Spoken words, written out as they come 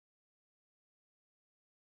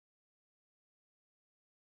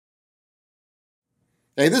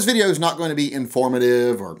Hey, this video is not going to be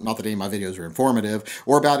informative, or not that any of my videos are informative,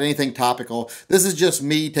 or about anything topical. This is just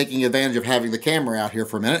me taking advantage of having the camera out here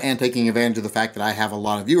for a minute and taking advantage of the fact that I have a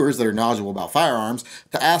lot of viewers that are knowledgeable about firearms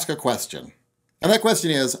to ask a question. And that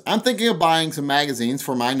question is, I'm thinking of buying some magazines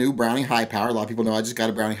for my new Browning High Power. A lot of people know I just got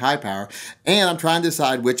a Browning High Power, and I'm trying to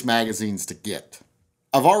decide which magazines to get.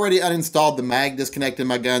 I've already uninstalled the mag disconnect in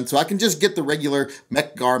my gun, so I can just get the regular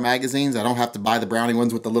Mec-Gar magazines. I don't have to buy the Browning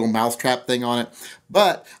ones with the little mousetrap thing on it.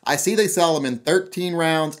 But I see they sell them in 13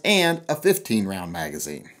 rounds and a 15 round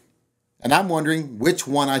magazine. And I'm wondering which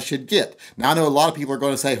one I should get. Now I know a lot of people are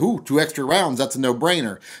going to say, ooh, 2 extra rounds, that's a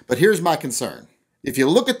no-brainer. But here's my concern. If you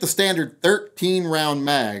look at the standard 13 round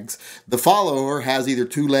mags, the follower has either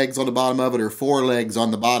 2 legs on the bottom of it or 4 legs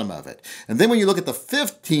on the bottom of it. And then when you look at the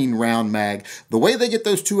 15 round mag, the way they get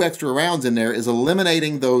those 2 extra rounds in there is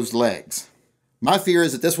eliminating those legs. My fear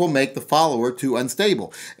is that this will make the follower too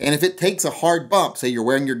unstable. And if it takes a hard bump, say you're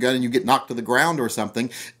wearing your gun and you get knocked to the ground or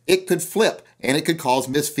something, it could flip and it could cause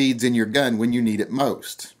misfeeds in your gun when you need it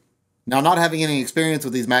most. Now, not having any experience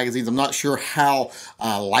with these magazines, I'm not sure how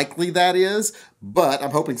likely that is, but I'm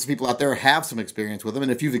hoping some people out there have some experience with them.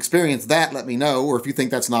 And if you've experienced that, let me know. Or if you think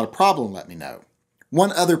that's not a problem, let me know.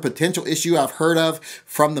 One other potential issue I've heard of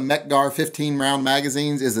from the Mec-Gar 15 round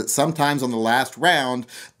magazines is that sometimes on the last round,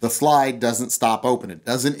 the slide doesn't stop open. It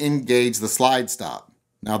doesn't engage the slide stop.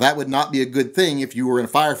 Now, that would not be a good thing if you were in a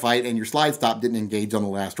firefight and your slide stop didn't engage on the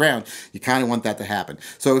last round. You kind of want that to happen.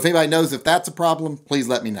 So if anybody knows if that's a problem, please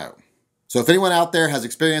let me know. So if anyone out there has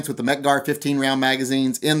experience with the Mec-Gar 15 round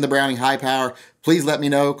magazines in the Browning High Power, please let me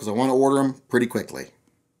know because I want to order them pretty quickly.